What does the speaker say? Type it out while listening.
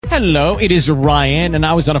Hello, it is Ryan, and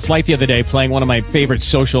I was on a flight the other day playing one of my favorite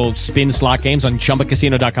social spin slot games on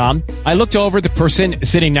ChumbaCasino.com. I looked over at the person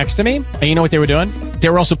sitting next to me, and you know what they were doing? They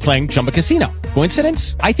were also playing Chumba Casino.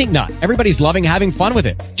 Coincidence? I think not. Everybody's loving having fun with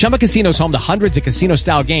it. Chumba Casino is home to hundreds of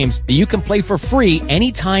casino-style games that you can play for free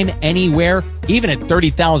anytime, anywhere, even at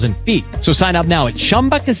 30,000 feet. So sign up now at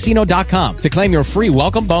ChumbaCasino.com to claim your free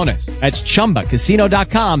welcome bonus. That's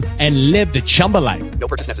ChumbaCasino.com and live the Chumba life. No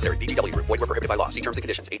purchase necessary. VGW. Void where prohibited by law. See terms and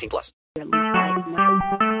conditions. 18+. It's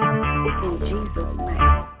in Jesus'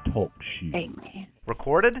 name. Talk show. Amen.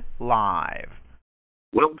 Recorded live.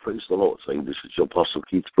 Well, praise the Lord, saying this is your Apostle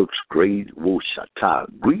Keith Brooks, Great Woshata.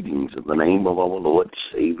 Greetings in the name of our Lord,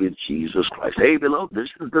 Savior, Jesus Christ. Hey, beloved, this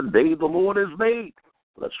is the day the Lord has made.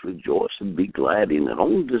 Let's rejoice and be glad in it.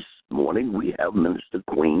 On this morning, we have Minister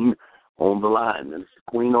Queen on the line. Minister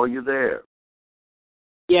Queen, are you there?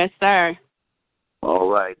 Yes, sir.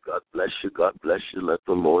 All right. God bless you. God bless you. Let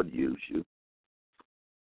the Lord use you.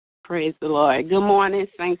 Praise the Lord. Good morning,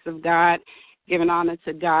 saints of God. Giving honor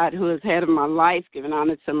to God who is head of my life. Giving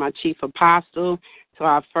honor to my chief apostle, to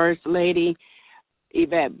our first lady,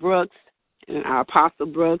 Yvette Brooks, and our apostle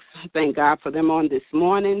Brooks. Thank God for them on this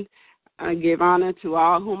morning. I give honor to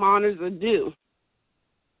all whom honors are due.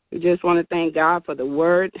 We just want to thank God for the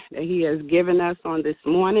word that he has given us on this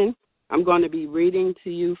morning. I'm going to be reading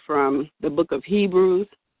to you from the book of Hebrews,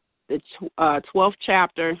 the 12th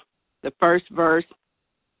chapter, the first verse,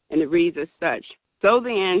 and it reads as such. So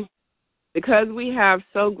then, because we have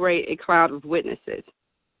so great a cloud of witnesses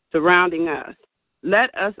surrounding us,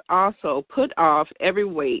 let us also put off every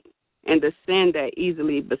weight and the sin that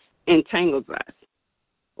easily entangles us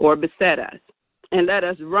or beset us, and let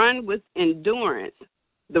us run with endurance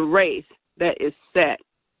the race that is set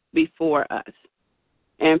before us.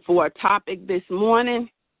 And for a topic this morning,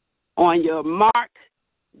 on your mark,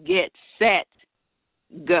 get set,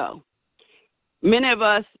 go. Many of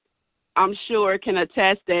us, I'm sure, can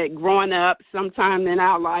attest that growing up sometime in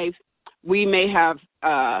our life, we may have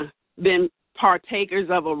been partakers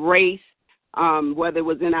of a race, whether it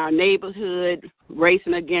was in our neighborhood,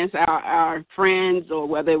 racing against our friends, or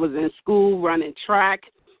whether it was in school, running track.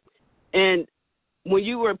 And when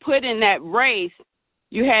you were put in that race,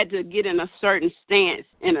 you had to get in a certain stance,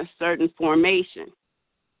 in a certain formation.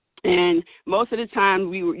 And most of the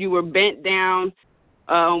time, you were bent down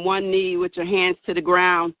on one knee with your hands to the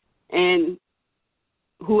ground, and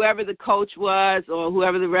whoever the coach was or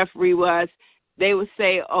whoever the referee was, they would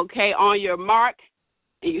say, okay, on your mark,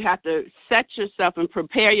 and you have to set yourself and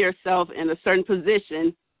prepare yourself in a certain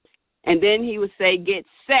position. And then he would say, get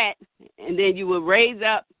set, and then you would raise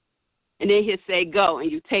up, and then he'd say, go,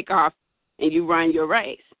 and you take off and you run your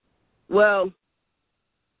race. Well,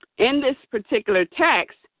 in this particular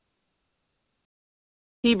text,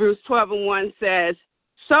 Hebrews 12:1 says,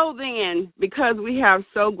 so then, because we have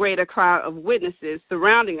so great a cloud of witnesses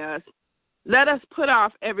surrounding us, let us put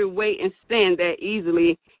off every weight and sin that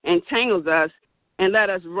easily entangles us, and let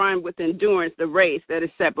us run with endurance the race that is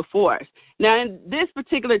set before us. Now, in this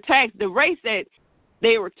particular text, the race that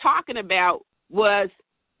they were talking about was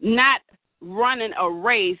not running a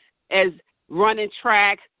race as running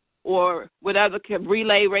track or with other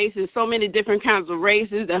relay races, so many different kinds of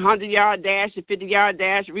races, the 100-yard dash, the 50-yard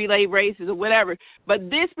dash, relay races, or whatever. But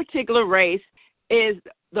this particular race is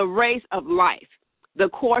the race of life, the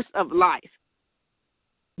course of life.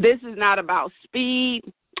 This is not about speed.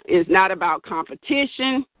 It's not about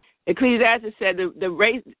competition. Ecclesiastes said the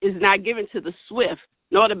race is not given to the swift,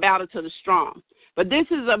 nor the battle to the strong. But this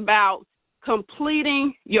is about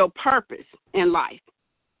completing your purpose in life,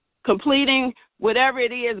 completing whatever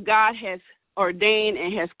it is God has ordained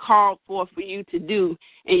and has called for you to do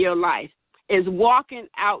in your life, is walking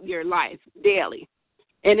out your life daily.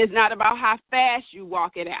 And it's not about how fast you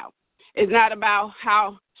walk it out. It's not about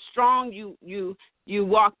how strong you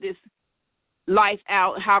walk this life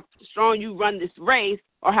out, how strong you run this race,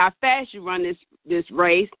 or how fast you run this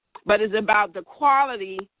race, but it's about the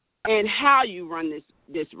quality and how you run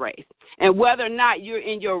this race, and whether or not you're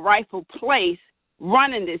in your rightful place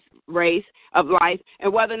running this race of life,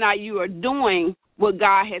 and whether or not you are doing what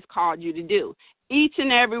God has called you to do. Each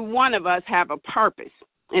and every one of us have a purpose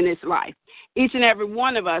in this life. Each and every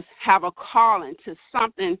one of us have a calling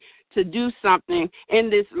to do something in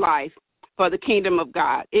this life for the kingdom of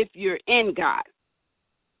God, if you're in God.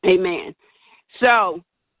 Amen. So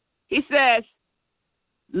he says,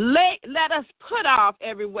 let us put off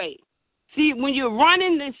every weight. See, when you're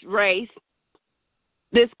running this race,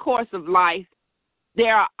 this course of life,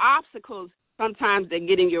 there are obstacles sometimes that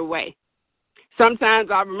get in your way. Sometimes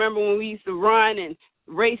I remember when we used to run and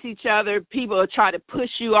race each other, people would try to push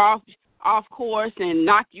you off off course and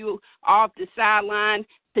knock you off the sideline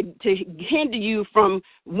to hinder you from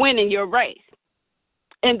winning your race.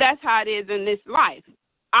 And that's how it is in this life.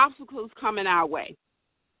 Obstacles coming our way.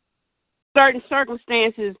 Certain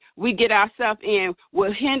circumstances we get ourselves in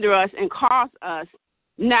will hinder us and cause us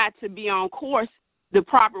not to be on course the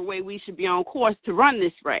proper way we should be on course to run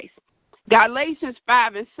this race. Galatians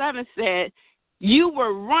 5:7 said, you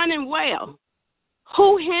were running well.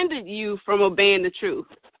 Who hindered you from obeying the truth?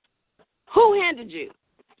 Who hindered you?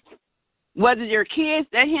 Was it your kids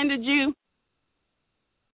that hindered you?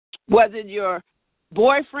 Was it your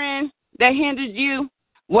boyfriend that hindered you?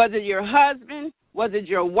 Was it your husband? Was it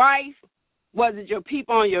your wife? Was it your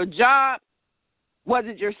people on your job? Was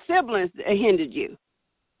it your siblings that hindered you?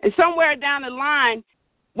 And somewhere down the line,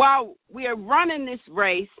 while we are running this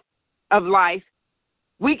race of life,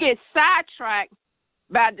 we get sidetracked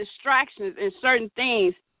by distractions and certain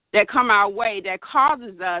things that come our way that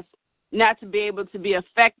causes us not to be able to be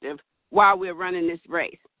effective while we're running this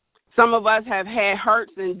race. Some of us have had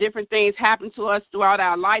hurts and different things happen to us throughout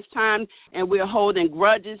our lifetime, and we're holding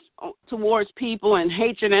grudges towards people and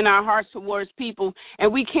hatred in our hearts towards people,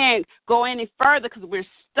 and we can't go any further because we're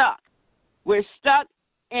stuck. We're stuck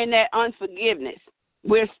in that unforgiveness.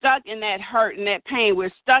 We're stuck in that hurt and that pain.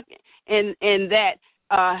 We're stuck in that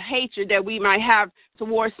hatred that we might have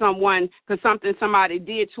towards someone because somebody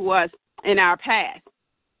did to us in our past.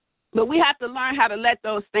 But we have to learn how to let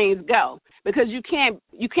those things go, because you can't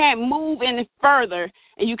move any further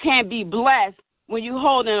and you can't be blessed when you're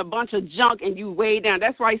holding a bunch of junk and you weigh down.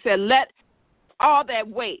 That's why he said, let all that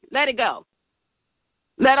weight, let it go.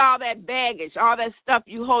 Let all that baggage, all that stuff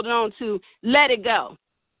you holding on to, let it go.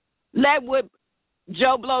 Let what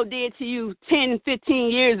Joe Blow did to you 10,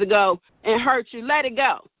 15 years ago and hurt you, let it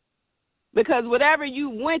go. Because whatever you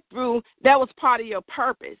went through, that was part of your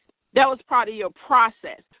purpose. That was part of your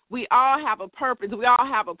process. We all have a purpose. We all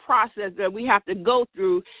have a process that we have to go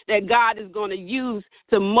through that God is going to use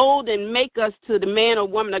to mold and make us to the man or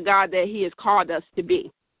woman of God that he has called us to be.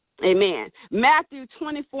 Amen. Matthew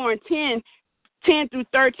 24:10 through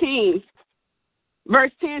 13,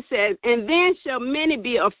 verse 10 says, and then shall many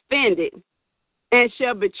be offended and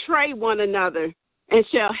shall betray one another and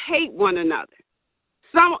shall hate one another.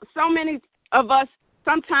 So many of us,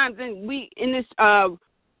 sometimes in this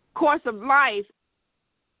course of life,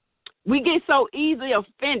 we get so easily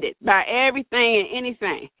offended by everything and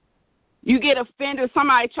anything. You get offended when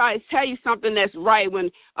somebody tries to tell you something that's right. When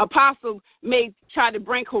Apostle may try to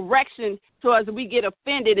bring correction to us, we get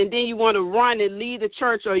offended, and then you want to run and leave the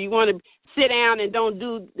church, or you want to sit down and don't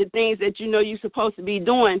do the things that you know you're supposed to be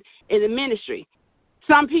doing in the ministry.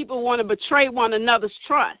 Some people want to betray one another's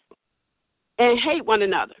trust and hate one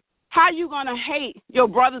another. How are you going to hate your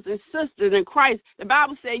brothers and sisters in Christ? The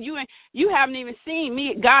Bible said you haven't even seen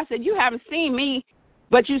me. God said you haven't seen me,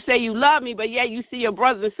 but you say you love me, but yet you see your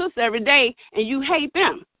brothers and sisters every day and you hate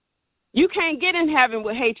them. You can't get in heaven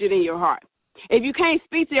with hatred in your heart. If you can't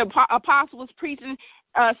speak to the apostle was preaching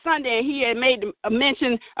Sunday, and he had made a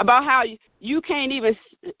mention about how you can't even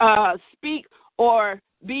speak or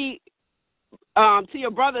be to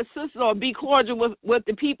your brothers and sisters or be cordial with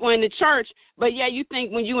the people in the church, but yet you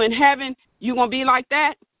think when you're in heaven, you're going to be like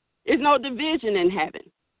that? There's no division in heaven.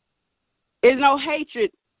 There's no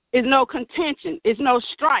hatred. There's no contention. There's no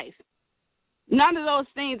strife. None of those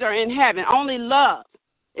things are in heaven. Only love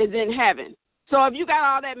is in heaven. So if you got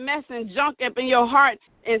all that mess and junk up in your heart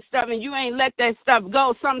and stuff, and you ain't let that stuff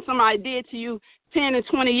go, something somebody did to you 10 and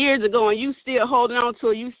 20 years ago, and you still holding on to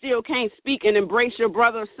it, you still can't speak and embrace your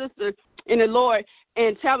brother or sister in the Lord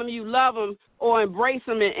and tell them you love them or embrace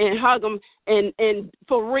them and hug them and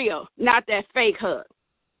for real, not that fake hug,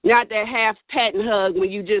 not that half pat and hug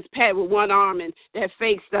when you just pat with one arm and that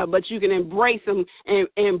fake stuff, but you can embrace them and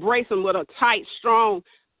embrace them with a tight, strong,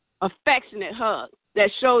 affectionate hug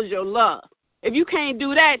that shows your love. If you can't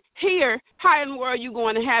do that here, how in the world are you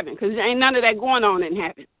going to heaven? Because there ain't none of that going on in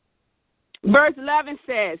heaven. Verse 11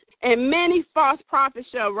 says, and many false prophets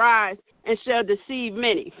shall rise and shall deceive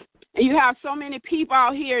many. And you have so many people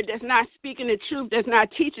out here that's not speaking the truth, that's not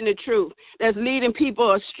teaching the truth, that's leading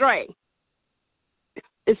people astray.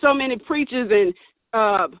 There's so many preachers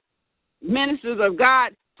and ministers of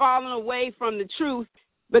God falling away from the truth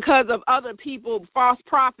because of other people, false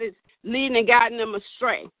prophets, leading and guiding them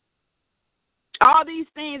astray. All these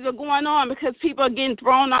things are going on because people are getting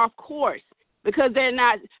thrown off course, because they're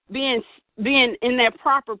not being in their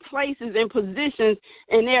proper places and positions,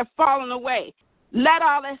 and they're falling away. Let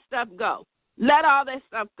all that stuff go. Let all that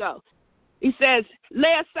stuff go. He says,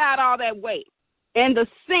 lay aside all that weight and the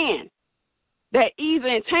sin that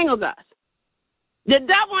easily entangles us. The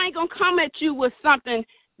devil ain't going to come at you with something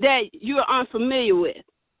that you're unfamiliar with.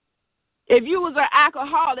 If you was an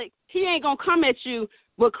alcoholic, he ain't going to come at you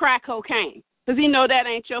with crack cocaine because he know that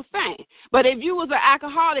ain't your thing. But if you was an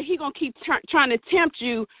alcoholic, he going to keep trying to tempt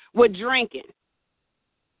you with drinking.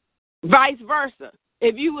 Vice versa.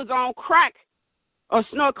 If you was on crack or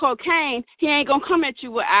snort cocaine, he ain't going to come at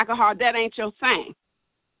you with alcohol. That ain't your thing.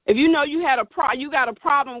 If you know you got a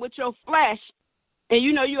problem with your flesh, and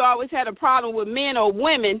you know you always had a problem with men or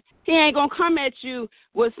women, he ain't going to come at you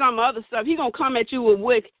with some other stuff. He going to come at you with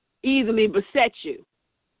what easily beset you.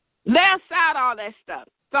 Lay aside all that stuff.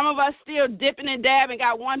 Some of us still dipping and dabbing,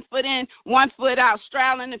 got 1 foot in, 1 foot out,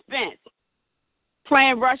 straddling the fence,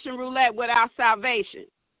 playing Russian roulette without salvation.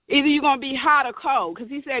 Either you're going to be hot or cold, because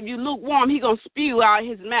he said if you lukewarm, he's going to spew out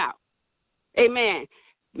his mouth. Amen.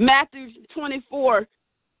 Matthew 24,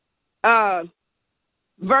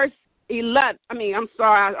 verse 11.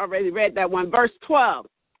 I already read that one. Verse 12.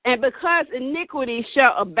 And because iniquity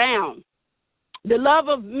shall abound, the love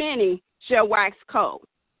of many shall wax cold.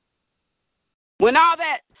 When all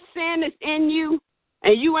that sin is in you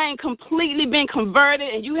and you ain't completely been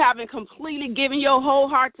converted and you haven't completely given your whole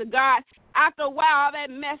heart to God, after a while, all that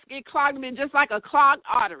mess get clogged up just like a clogged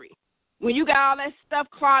artery. When you got all that stuff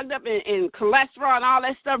clogged up and cholesterol and all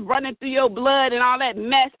that stuff running through your blood and all that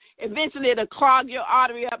mess, eventually it'll clog your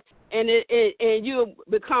artery up and you'll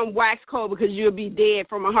become wax cold because you'll be dead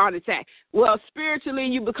from a heart attack. Well, spiritually,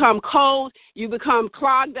 you become cold, you become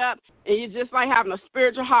clogged up, and you're just like having a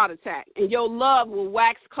spiritual heart attack, and your love will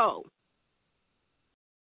wax cold.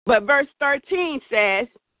 But verse 13 says,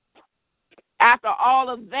 after all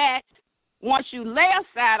of that, once you lay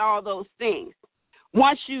aside all those things,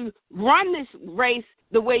 once you run this race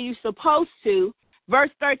the way you're supposed to,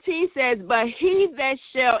 verse 13 says, but he that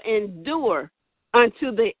shall endure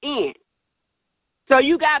unto the end. So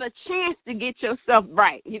you got a chance to get yourself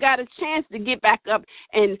right. You got a chance to get back up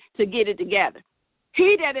and to get it together.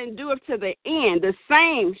 He that endureth to the end, the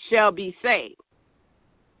same shall be saved.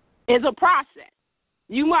 It's a process.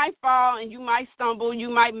 You might fall and you might stumble. You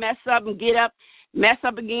might mess up and get up, mess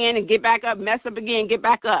up again and get back up, mess up again and get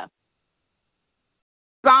back up.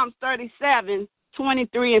 Psalms 37,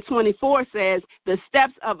 23 and 24 says, the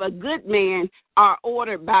steps of a good man are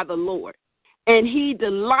ordered by the Lord, and he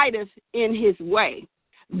delighteth in his way.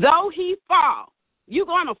 Though he fall, you're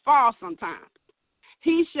going to fall sometimes,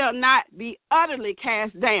 he shall not be utterly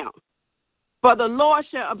cast down, for the Lord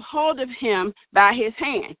shall uphold him by his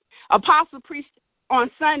hand. Apostle preached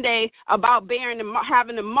on Sunday about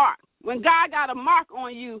having a mark. When God got a mark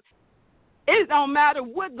on you, it don't matter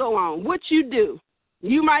what go on, what you do.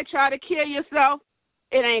 You might try to kill yourself.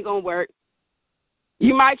 It ain't going to work.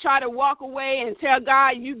 You might try to walk away and tell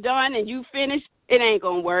God you done and you finished. It ain't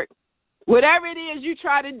going to work. Whatever it is you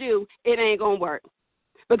try to do, it ain't going to work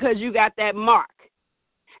because you got that mark.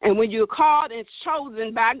 And when you're called and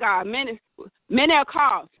chosen by God, many are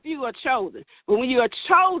called, few are chosen. But when you are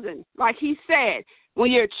chosen, like he said,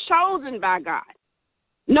 when you're chosen by God,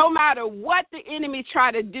 no matter what the enemy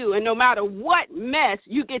try to do and no matter what mess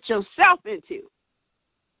you get yourself into,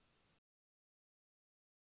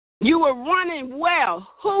 you were running well.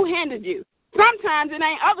 Who hindered you? Sometimes it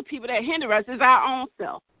ain't other people that hinder us. It's our own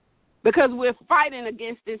self because we're fighting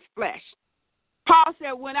against this flesh. Paul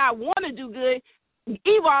said, when I want to do good,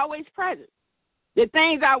 evil always present. The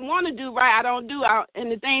things I want to do right, I don't do,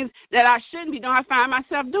 and the things that I shouldn't be doing, I find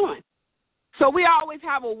myself doing. So we always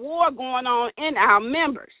have a war going on in our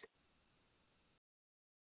members.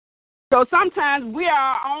 So sometimes we are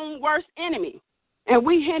our own worst enemy, and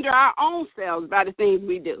we hinder our own selves by the things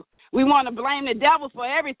we do. We want to blame the devil for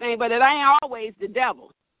everything, but it ain't always the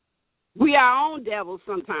devil. We are our own devils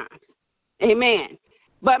sometimes. Amen.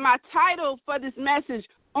 But my title for this message,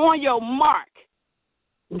 On Your Mark,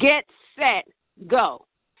 Get Set, Go.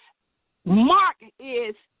 Mark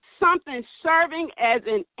is something serving as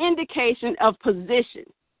an indication of position.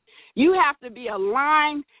 You have to be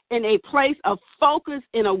aligned in a place of focus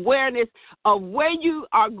and awareness of where you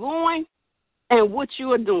are going and what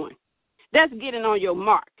you are doing. That's getting on your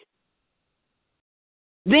mark.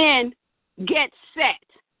 Then get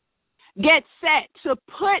set. Get set to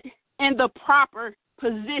put in the proper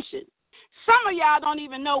position. Some of y'all don't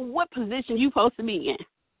even know what position you're supposed to be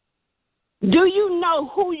in. Do you know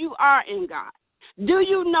who you are in God? Do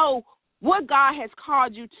you know what God has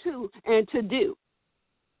called you to and to do?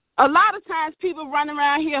 A lot of times people run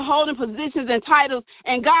around here holding positions and titles,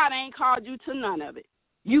 and God ain't called you to none of it.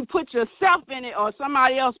 You put yourself in it or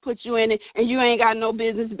somebody else put you in it, and you ain't got no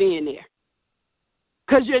business being there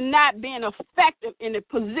because you're not being effective in the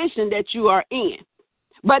position that you are in.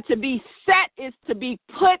 But to be set is to be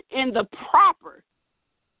put in the proper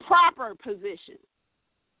position.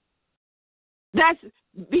 That's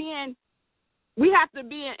we have to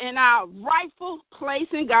be in our rightful place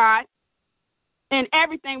in God in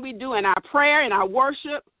everything we do, in our prayer, in our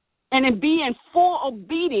worship, and in being full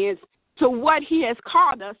obedience to what he has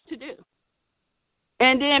called us to do.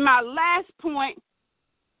 And then my last point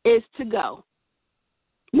is to go.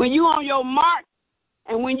 When you're on your mark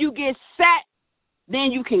and when you get set,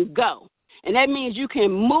 then you can go. And that means you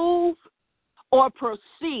can move or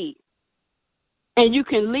proceed. And you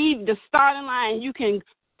can leave the starting line. You can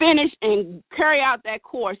finish and carry out that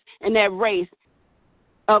course and that race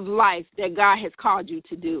of life that God has called you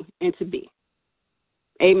to do and to be.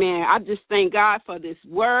 Amen. I just thank God for this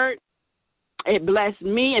word. It blessed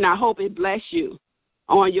me, and I hope it bless you.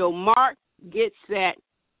 On your mark, get set,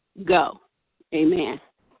 go. Amen.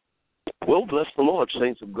 Well, bless the Lord,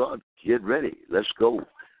 saints of God. Get ready. Let's go.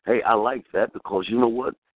 Hey, I like that because you know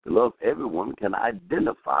what? Beloved, everyone can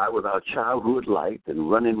identify with our childhood life and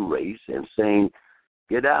running race and saying,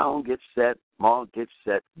 get down, get set, mark, get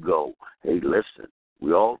set, go. Hey, listen,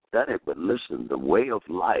 we all done it, but listen, the way of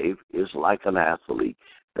life is like an athlete.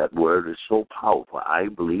 That word is so powerful. I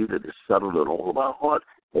believe that it's settled in all of our heart.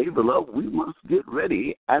 Hey, beloved, we must get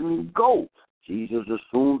ready and go. Jesus is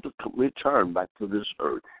soon to return back to this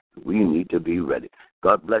earth. We need to be ready.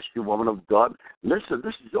 God bless you, woman of God. Listen,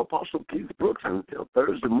 this is your Apostle Keith Brooks. Until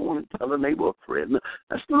Thursday morning, tell a neighbor, a friend,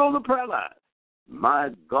 that's still on the prayer line. My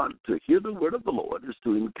God, to hear the word of the Lord is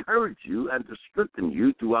to encourage you and to strengthen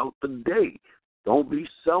you throughout the day. Don't be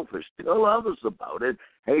selfish. Tell others about it.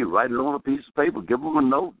 Hey, write it on a piece of paper. Give them a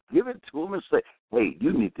note. Give it to them and say, hey,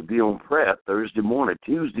 you need to be on prayer Thursday morning,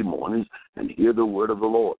 Tuesday mornings, and hear the word of the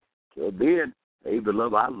Lord. Till then, hey,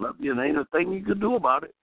 beloved, I love you, and ain't a thing you can do about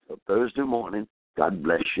it. So Thursday morning, God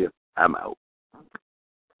bless you. I'm out.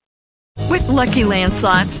 With Lucky Land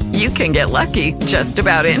Slots, you can get lucky just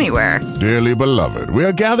about anywhere. Dearly beloved, we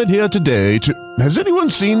are gathered here today to... Has anyone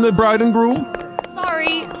seen the bride and groom?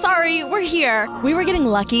 Sorry, we're here. We were getting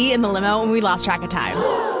lucky in the limo and we lost track of time.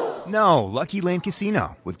 No, Lucky Land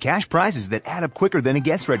Casino, with cash prizes that add up quicker than a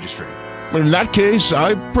guest registry. In that case,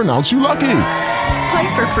 I pronounce you lucky.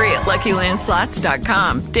 Play for free at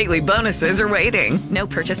LuckyLandSlots.com. Daily bonuses are waiting. No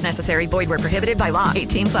purchase necessary. Void where prohibited by law.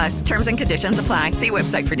 18+. Terms and conditions apply. See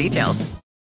website for details.